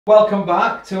Welcome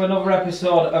back to another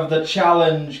episode of the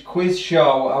Challenge Quiz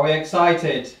Show. Are we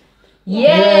excited?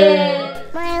 Yeah!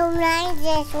 My name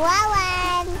is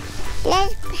Rowan.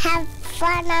 Let's have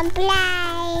fun and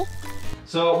play.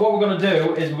 So what we're going to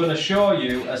do is we're going to show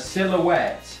you a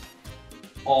silhouette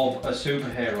of a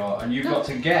superhero and you've got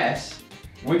to guess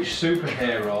which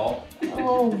superhero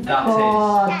that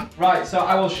is. Right, so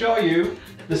I will show you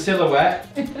the silhouette.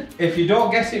 If you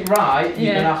don't guess it right,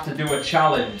 you're going to have to do a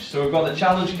challenge. So we've got the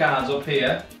challenge cards up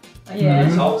here.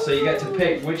 So you get to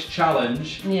pick which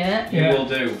challenge you will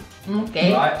do.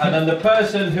 Okay. Right, and then the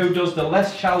person who does the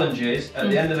less challenges at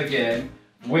the end of the game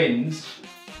wins.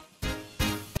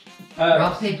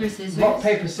 Rock, paper, scissors. Rock,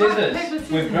 paper, scissors. Rock, paper, scissors.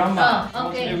 With Grandma. Oh,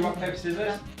 okay. Want to do rock, paper,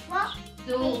 scissors? 1,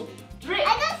 2, 3. I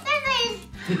got scissors.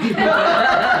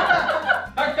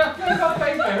 I got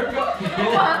paper. Who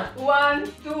got 1,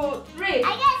 2, 3.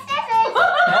 I got scissors.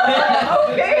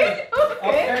 Okay.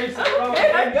 Okay, so Rowan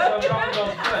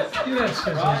goes first. You had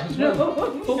scissors Right. as well.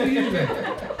 What were you doing?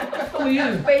 What were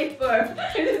you? Paper. I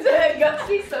got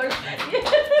scissors.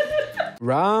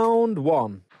 Round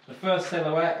 1. The first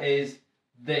silhouette is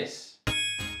this.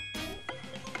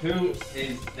 Who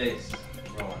is this,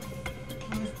 Rowan?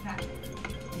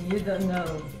 You don't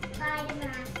know.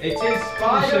 Spider-Man. It is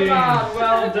Spider-Man.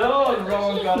 Well done,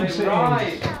 Rowan got it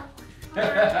right.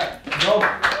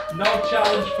 No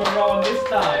challenge for Rowan this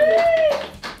time.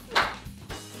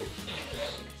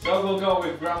 So we'll go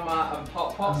with Grandma and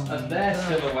Pop Pops, and their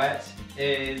silhouette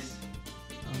is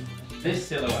this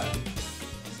silhouette.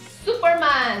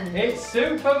 Superman. It's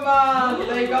Superman.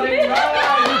 They got it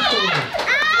right.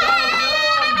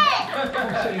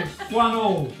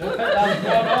 1-1. That's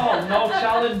not all. No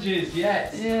challenges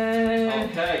yet. Yeah.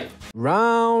 Okay.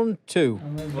 Round 2.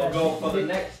 We'll go for the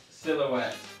next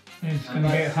silhouette. It's going to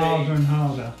get harder and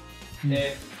harder.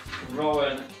 If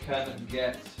Rowan can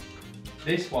get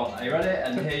this one. Are you ready?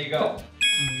 And here you go.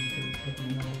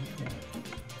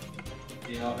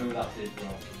 Do you know who that is,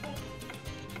 Rowan?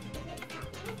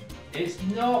 It's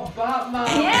not Batman!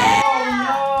 Yeah!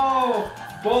 Oh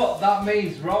no! But that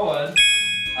means Rowan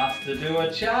has to do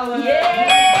a challenge!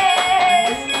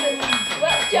 Yes!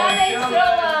 Well, challenge,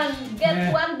 Rowan.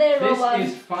 Get one day, Rowan.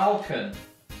 This is Falcon.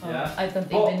 Yeah? I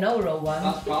don't even know Rowan.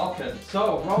 That's Falcon.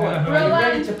 So, Rowan, are you Rowan.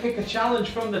 ready to pick a challenge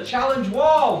from the challenge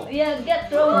wall? Yeah,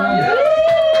 get Rowan.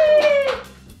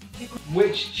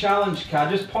 Which challenge card?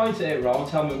 Just point at it, Rowan.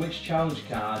 Tell me which challenge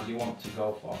card you want to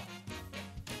go for.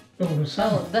 Oh, the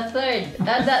sun. Oh, the third.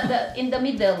 The in the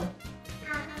middle.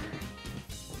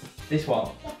 This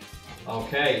one.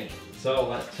 Okay, so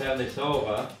let's turn this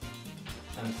over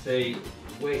and see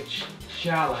which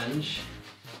challenge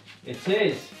it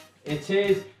is. It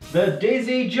is the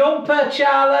Dizzy Jumper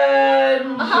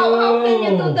Challenge! How can you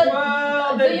do the...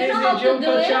 Well, the do you know Dizzy how to do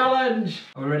Jumper it? Challenge!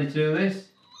 Are we ready to do this?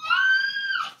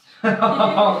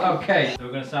 Okay, so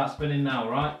we're going to start spinning now,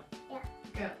 right?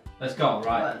 Yeah. Let's go,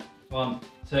 right. 1,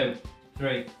 2,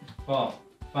 3, 4,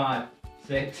 5,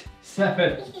 6,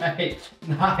 7, 8,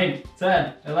 9,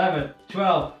 10, 11,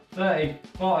 12, 13,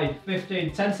 14,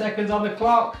 15, 10 seconds on the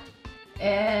clock.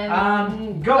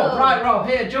 And go. Right, Ro,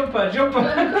 here, jumper. Jumper,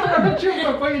 put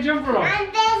your jumper on.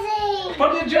 I'm busy.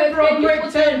 Put your jumper Can on you quick,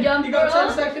 put your 10. You jumper got 10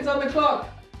 on? seconds on the clock.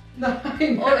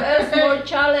 9, Or else more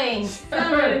challenge.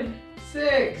 7,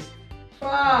 6,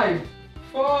 5,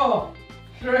 4,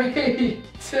 3,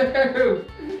 2,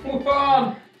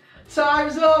 1.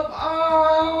 Time's up.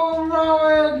 Oh,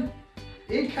 Rowan.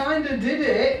 He kind of did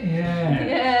it. Yeah.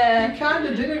 Yeah. He kind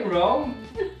of did it, Ro.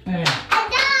 Yeah. I'm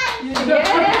done. You Yeah.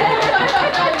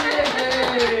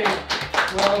 Yay.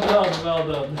 Well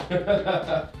done.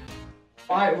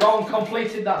 Right, Rowan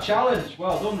completed that challenge.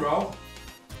 Well done, Ro.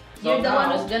 So You're the now one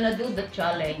who's gonna do the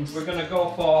challenge. we're gonna go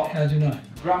for How do you know?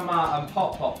 Grandma and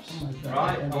Pop Pops. Oh my God.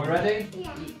 Right, are we ready?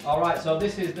 Yeah. Alright, so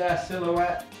this is their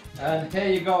silhouette. And here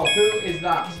you go. Who is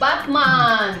that?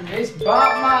 Batman. It's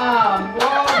Batman!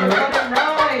 Whoa, you got it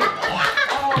right!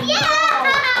 Oh, no!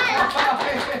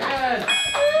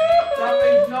 That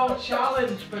means no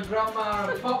challenge for Grandma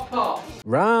and Pop Pops.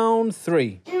 Round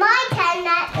 3. My turn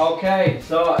next. Okay,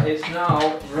 so it's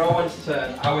now Rowan's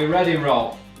turn. Are we ready,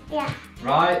 Ro? Yeah.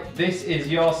 Right, this is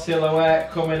your silhouette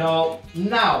coming up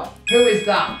now. Who is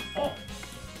that?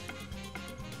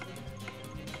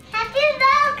 Happy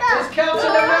Welcome. It's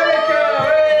Captain America!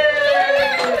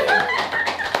 Hey!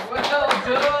 Well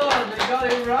done, you got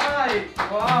it right.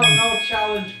 Wow, no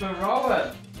challenge for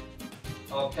Rowan.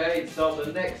 Okay, so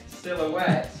the next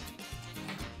silhouette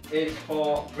is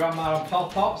for Grandma and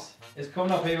Pop Pops. It's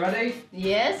coming up, are you ready?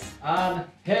 Yes. And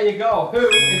here you go. Who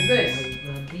is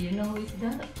this? Do you know who is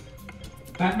that?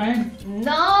 Batman?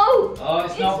 No! Oh,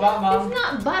 it's not Batman. It's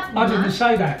not Batman. I didn't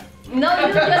say that. No,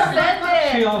 you just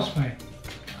said She it. asked me.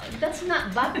 That's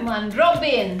not Batman.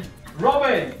 Robin.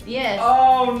 Robin. Yes.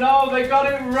 Oh no, they got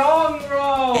it wrong, Ro.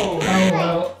 Oh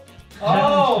well.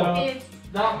 Oh, It's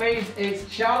that means it's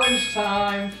challenge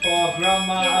time for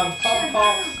Grandma and Pop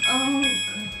Pop. Oh,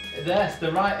 Yes,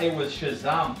 the right. It was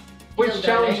Shazam. Which Well,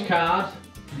 challenge darling. card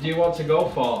do you want to go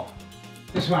for?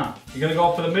 This one. You're gonna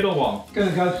go for the middle one.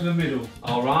 Gonna go to the middle.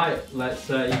 All right. Let's.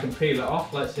 You can peel it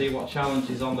off. Let's see what challenge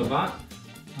is on the back.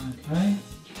 Okay.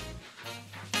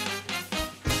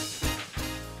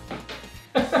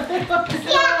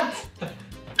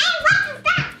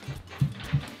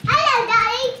 Hello,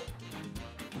 Daddy.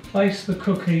 Face the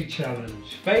cookie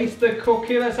challenge. Face the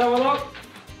cookie. Let's have a look.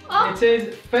 oh. It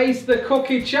is face the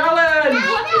cookie challenge.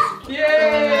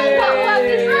 Yay! What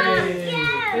is that?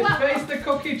 It's face the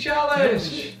cookie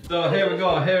challenge. So here we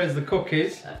go. Here is the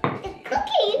cookies. The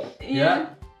cookies. Yeah.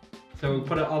 So we'll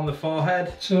put it on the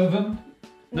forehead. Serve them.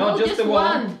 No, just the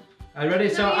one. Are you ready?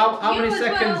 So No, how you many as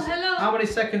well. seconds? Hello. How many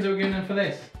seconds are we giving for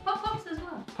this? Pop-ups as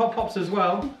well. Pop pops as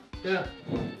well. Yeah.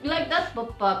 Like that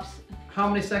pop-ups. How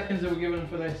many seconds are we giving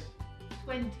for this?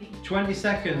 20. 20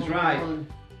 seconds, Oh, right. God.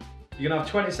 You're gonna have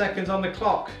 20 seconds on the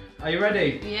clock. Are you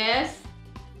ready? Yes.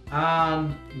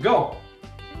 And go.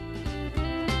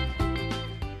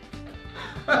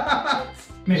 You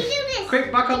Miss. do this.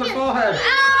 Quick, back on the forehead.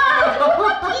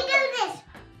 Oh, you do this.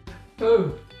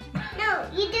 Oh, No,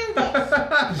 you do this.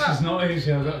 this is not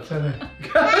easy, I've got to tell you.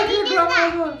 Daddy, do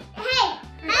that. Hey,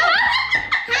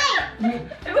 hey,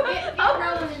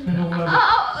 It's been all over.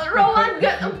 Oh, Rowan,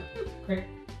 get. Quick,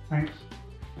 thanks.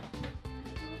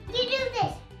 you do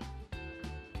this.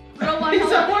 Rowan, Is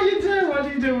that what you do? What do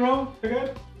you do, Ron? Again?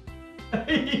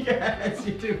 Yes,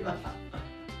 you do that.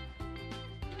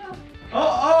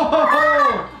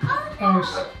 Oh! Oh,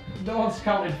 it's- No one's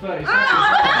counted 30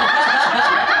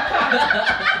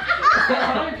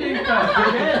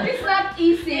 It's not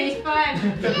easy. It's fine.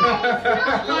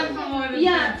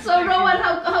 Yeah, so Rowan,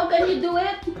 how can you do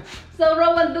it? So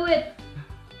Rowan, do it.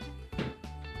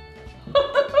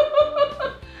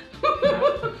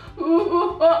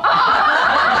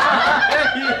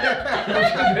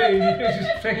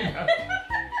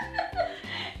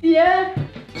 Yeah.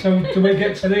 So do we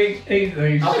get to eat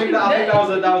these? I think that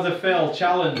was a failed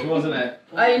challenge, wasn't it?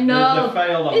 I know. They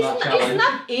failed on that challenge. It's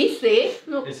not easy.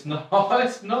 Look. It's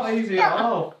not easy at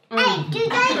all. Hey, do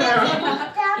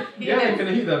that. Yeah, you can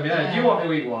eat them. Yeah. Do you want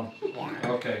to eat one?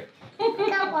 Okay.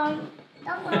 Don't worry.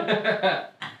 Don't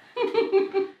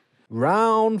worry.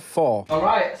 Round 4. All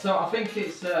right. So I think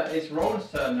it's Rowan's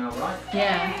turn now, right?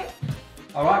 Yeah.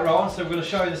 All right, Rowan. So we're going to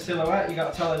show you the silhouette. You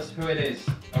got to tell us who it is.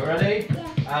 Are we ready?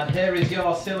 Yeah. And here is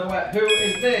your silhouette. Who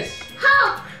is this?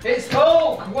 Hulk. It's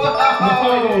Hulk! Wow!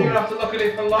 Whoa. You didn't even have to look at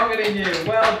it for longer than you.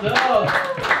 Well done!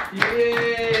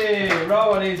 Yay!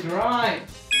 Rowan is right.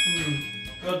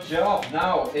 Good job.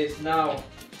 Now it's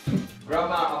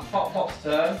Grandma and Pop Pop's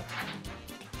turn.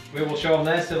 We will show them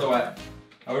their silhouette.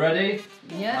 Are we ready?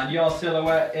 Yeah. And your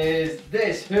silhouette is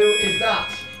this. Who is that?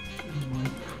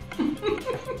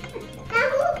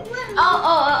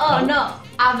 Oh, no.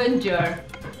 Avenger.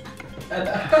 An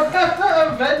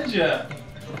Avenger.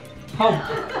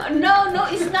 Hulk. No,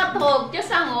 it's not Hulk.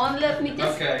 Just hang on. Let me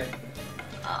just. Okay.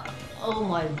 Oh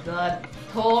my God.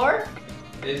 Thor?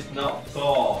 It's not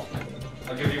Thor.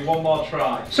 I'll give you one more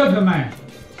try. Superman.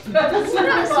 It's not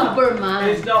Superman.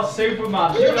 It's not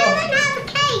Superman. He You know- doesn't have a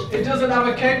cape. It doesn't have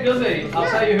a cape, does he? I'll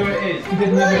tell you who it is. He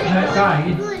didn't have it that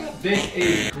day. This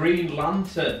is Green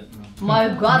Lantern. My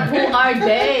God, who are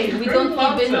they? We don't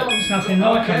even know. It's nothing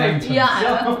like a Okay. lantern.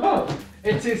 Yeah. So,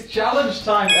 it is challenge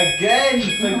time again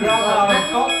for Grandma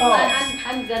and Pop Pops.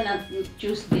 I'm gonna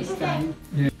choose this time.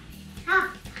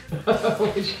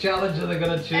 Which challenge are they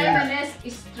going to choose? M&S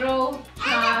straw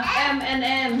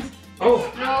M&M's Oh,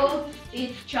 straw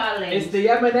each challenge. it's the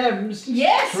M&M's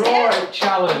Yes, straw yes.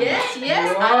 challenge.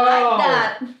 Yes, I Wow. like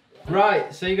that.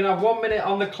 Right, so you're going to have 1 minute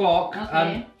on the clock. Okay.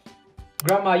 And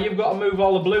Grandma, you've got to move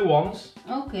all the blue ones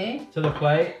Okay. to the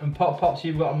plate. And Pop Pops,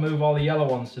 you've got to move all the yellow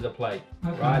ones to the plate.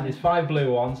 Okay. Right, there's 5 blue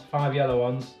ones, 5 yellow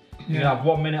ones. You're going to have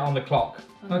 1 minute on the clock.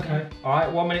 Okay. All right,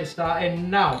 1 minute starting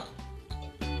now.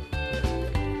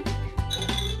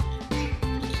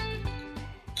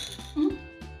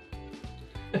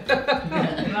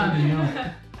 Bloody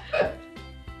hell.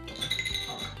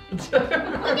 You don't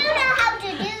know how to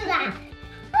do that.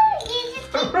 You just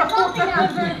keep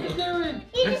dropping them.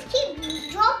 You just keep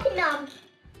dropping them.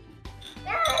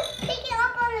 Pick it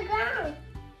up on the ground.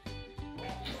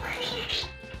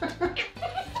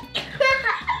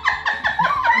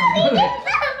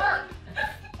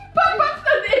 Papa,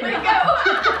 there we go.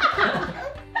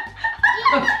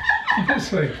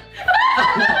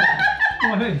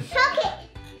 Suck it.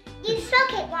 You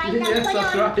suck it right now. Yes,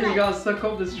 that's right. You gotta suck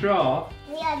up the straw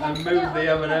and move the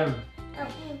M&M.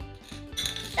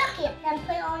 Suck it, then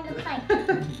put it on the plate.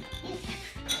 You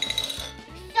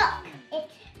suck it.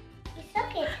 You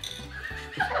suck it.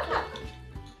 Suck it.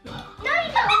 No,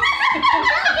 you don't.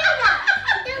 Don't do that.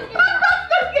 Don't do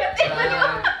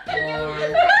that.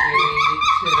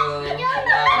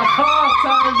 Oh,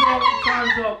 time's up.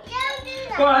 Time's up. Don't do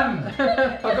that. Go on.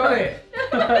 I got it.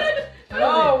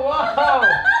 Oh, wow.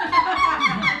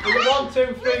 There's 1,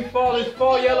 2, 3, 4. There's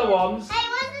 4 yellow ones. Hey,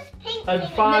 what's this pink And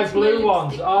thing? 5 blue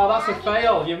ones. Oh, that's a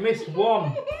fail. You missed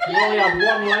 1. You only had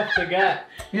 1 left to get.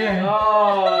 Yeah.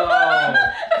 Oh,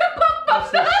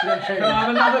 that's a shame. Can I have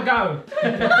another go?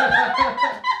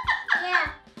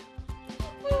 Yeah.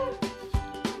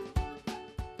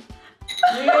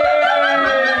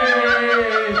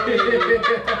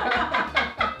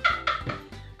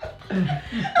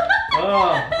 Oh,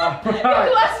 all It right.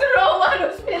 was Rowan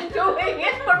who's been doing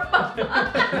it for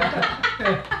Papa.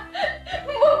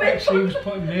 Moving Actually, he was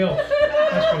putting me off.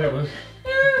 That's what it was.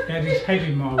 He had his head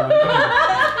in my way.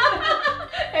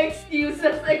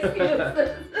 Excuses, excuses.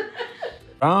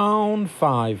 Round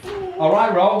 5. All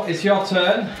right, Ro, it's your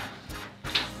turn.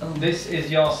 This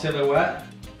is your silhouette.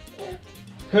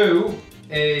 Who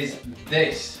is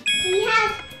this? She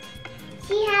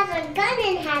has a gun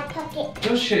in her pocket.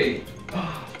 Does she?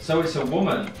 So it's a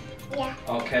woman. Yeah.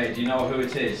 Okay, do you know who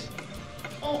it is?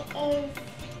 It is.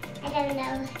 I don't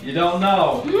know. You don't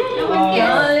know? You Oh,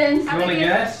 guess. you want to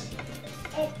guess?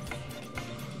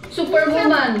 It's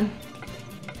Superwoman.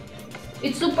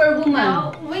 It's Superwoman.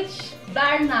 Now, which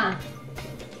Darna.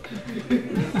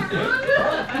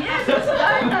 Yes, it's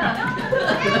Darna.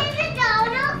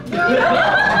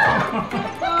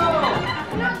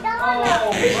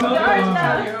 Oh, It's I'll Darna.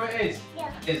 tell you who it is.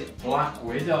 Yeah. It's Black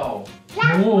Widow.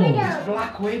 Black Oh. Widow.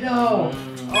 Black Widow.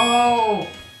 Oh.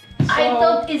 I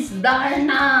thought it's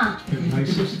Darna.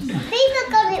 Peter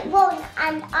got it wrong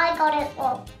and I got it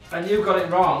wrong. And you got it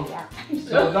wrong. Yeah.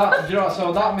 So that, do you know what,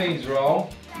 so that means, Ro,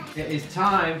 it is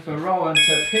time for Rowan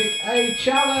to pick a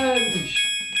challenge.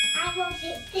 I will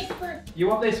pick this one. You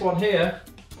want this one here?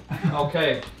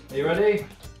 Okay, are you ready?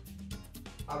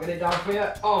 I'll get it down for you.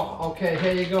 Oh, okay,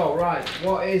 here you go. Right,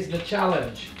 what is the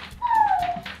challenge?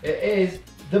 It is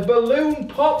the balloon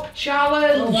pop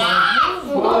challenge.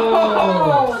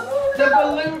 Oh, the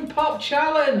balloon pop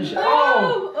challenge.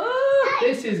 Oh,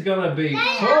 this is gonna be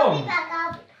I'll be fun. back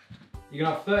up. You're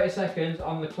gonna have 30 seconds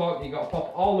on the clock. You gotta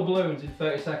pop all the balloons in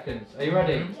 30 seconds. Are you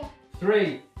ready? Yeah.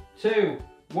 3, 2,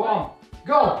 1,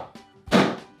 go!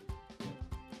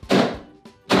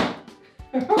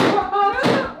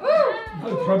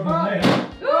 No problem there.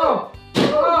 Oh!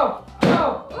 Oh!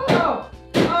 Oh! Oh!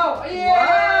 Oh! Yay!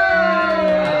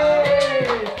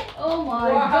 Oh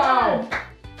my Wow!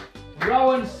 God.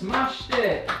 Rowan smashed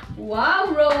it. Wow,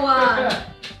 Rowan.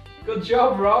 Good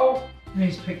job, Ro. And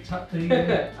he's picked up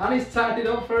the. And he's tied it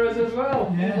up for us as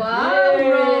well. Yeah. Wow,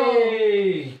 Rowan.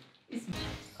 Yay!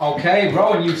 Okay,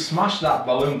 Rowan, you smashed that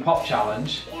balloon pop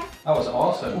challenge. Yeah. That was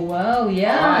awesome. Wow,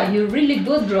 yeah, Alright. you're really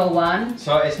good, Rowan.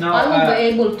 So it's now I won't be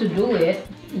able to do it.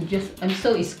 I'm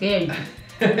so scared.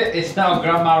 it's now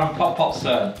Grandma and Pop Pop's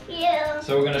turn. Yeah.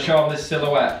 So we're going to show them this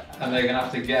silhouette and they're going to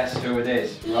have to guess who it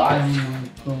is, right?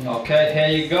 Oh my God. Okay, here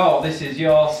you go. This is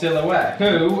your silhouette.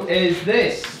 Who is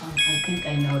this? Oh, I think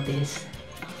I know this.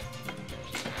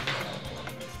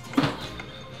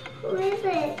 Who is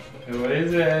it? Who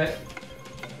is it?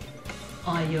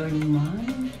 Iron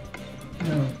Man?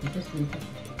 No, just with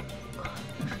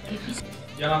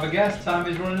You don't have a guess? Time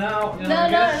is running out. You don't No,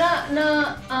 have a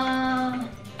no, guess?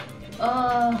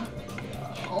 no.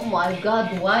 Oh my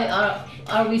God! Why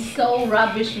are we so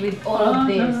rubbish with all of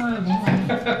this?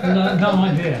 No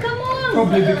idea. Come on!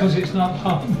 Probably because it's not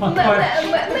part of my life.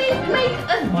 Make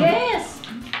a guess.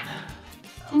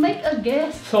 Make a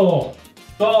guess. Thor.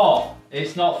 Thor.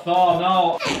 It's not Thor,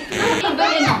 no. Even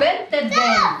invented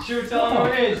them. Should we tell them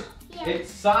who it is? Yeah.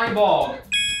 It's Cyborg.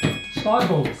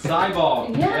 Cyborg.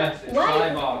 Cyborg. Yeah, Yes, it's why?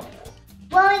 Cyborg.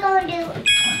 What are we going to do?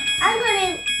 I'm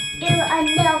going to do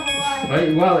another one.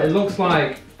 Right, well, it looks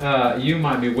like you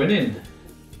might be winning,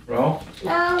 bro.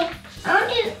 No, I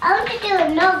want to do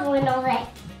another one of it.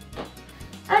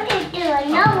 I want to do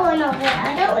another one of it.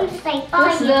 I don't want to say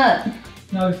What's fine. that?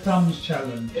 No thumbs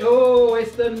challenge. Oh,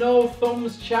 it's the no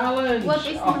thumbs challenge. What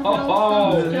is the oh,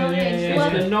 no thumbs challenge? It's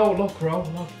What? the no, look, bro,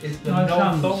 look. It's the No no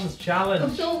thumbs. thumbs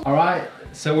challenge. So- All right,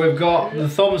 so we've got the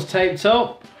thumbs taped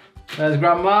up. There's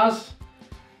Grandma's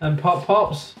and Pop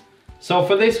Pop's. So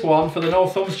for this one, for the no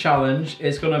thumbs challenge,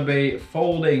 it's gonna be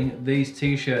folding these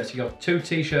t-shirts. You got 2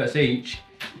 t-shirts each,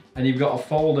 and you've got to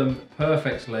fold them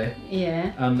perfectly.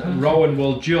 Yeah. And Rowan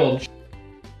will judge.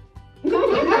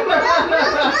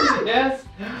 Yes,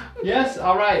 yes.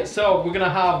 All right. So we're gonna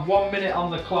have 1 minute on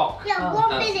the clock. Yeah,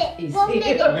 1 minute. easy. 1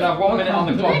 minute. We're gonna have 1 minute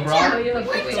on the clock, right?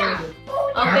 Watch out.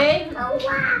 Okay. Oh,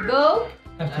 wow. Go.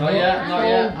 Not yet, not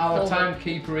yet. Our Fold.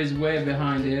 timekeeper is way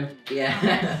behind here.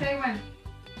 Yeah. Say when.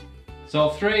 So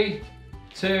 3,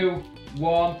 2,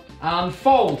 1, and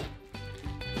fold.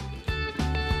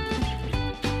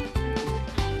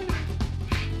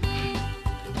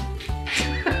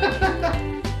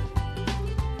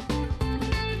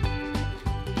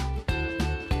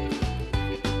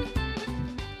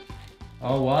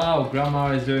 Oh wow,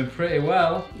 Grandma is doing pretty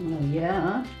well.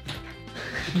 Yeah.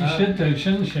 She should do,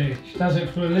 shouldn't she? She does it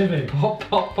for a living. Pop,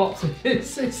 pop, pops.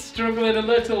 It's struggling a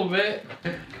little bit.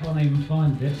 Can't even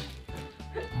find this.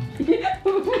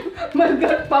 My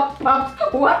God,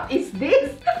 Pop, what is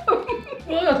this?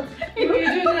 What? You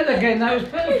doing that again? That was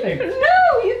perfect.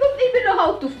 No, you don't even know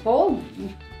how to fold.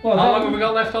 Well, How long have we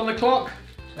got left on the clock?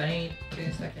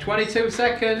 22 seconds. 22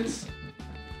 seconds.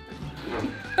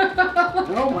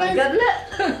 Oh my God,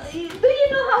 do you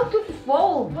know how to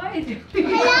fold? Why do you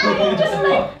just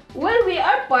like, well, we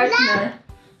are partner.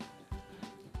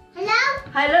 Hello?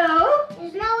 Hello?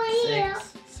 There's no one here.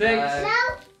 6,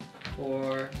 Hello?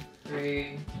 4,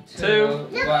 3, 2,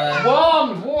 1.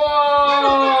 1.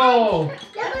 Whoa! Look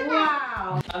at that.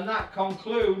 Wow. And that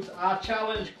concludes our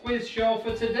challenge quiz show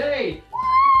for today.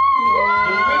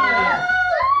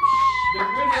 The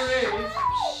winner is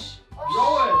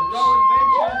Rowan.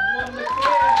 RowanVentures won the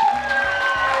quiz.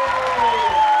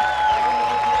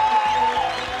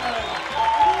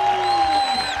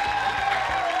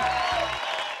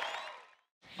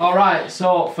 All right,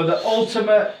 so for the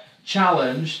ultimate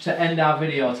challenge to end our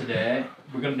video today,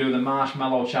 we're going to do the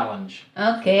marshmallow challenge.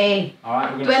 Okay. All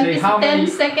right, we're going to see how 10 many.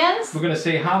 seconds. We're going to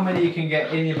see how many you can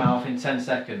get in your mouth in 10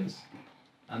 seconds,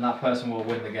 and that person will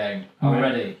win the game. Are we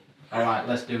ready? All right,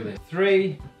 let's do this.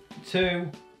 3, 2,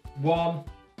 1,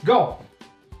 go.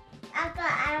 I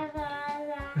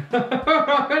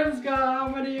got Rowan's got, how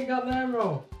many you got there,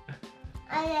 Ro?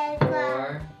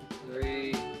 4,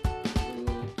 3, 2,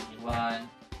 1.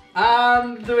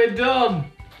 And we're done.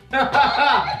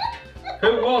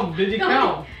 Who won? Did you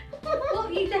count?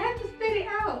 Well, you have to spit it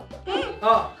out.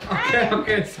 Oh,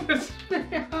 okay, so spit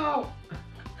it out.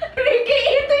 Ricky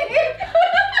eating it.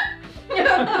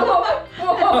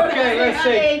 Okay, let's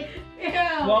see.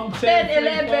 Yeah. 1, 2, 10, 3,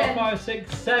 11. 4, 5,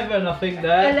 6, 7, I think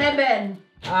there. 11.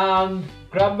 And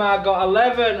Grandma got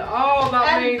 11. Oh,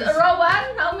 that And means.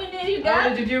 Rowan, how many you How got?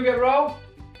 many did you get, Ro?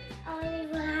 only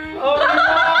one. Only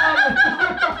one!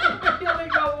 You only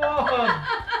got one!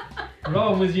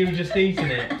 Ron, was you just eating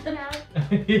it? No.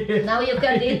 Now you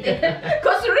can eat it.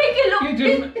 Because Ricky, look, You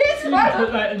didn't this you one.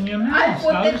 put that in your I mouth,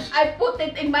 Rose. put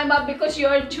it in my mouth because you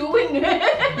are chewing.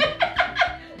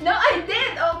 No, I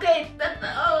did. Okay.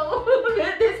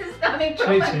 This is coming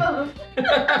from my Cheating. mouth.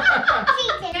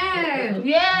 Cheating.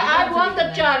 Yeah, I won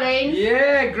the challenge.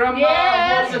 Yeah, Grandma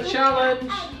Yes. won the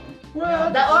challenge.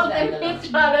 Well, the ultimate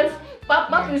challenge.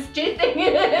 Papa is cheating.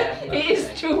 He is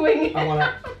chewing. I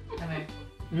want Come here.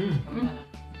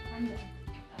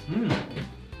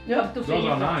 You have to Those finish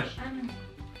are it. nice.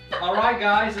 Alright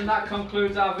guys, and that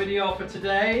concludes our video for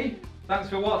today. Thanks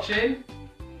for watching.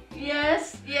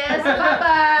 Yes,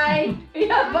 bye-bye.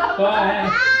 Yeah, bye-bye. Bye.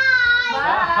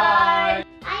 Bye.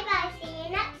 Bye bye. See you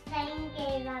next time.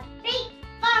 Give a big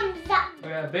thumbs up.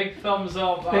 Yeah, big thumbs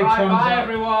up. Big Alright, thumbs bye up.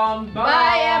 everyone.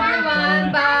 Bye,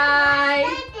 everyone. Bye.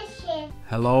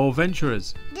 Hello,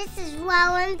 venturers. This is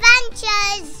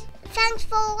RowanVentures. Thanks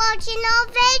for watching our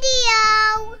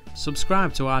video.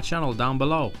 Subscribe to our channel down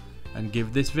below and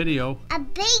give this video A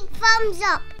big thumbs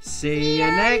up. See you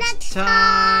next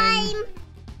time.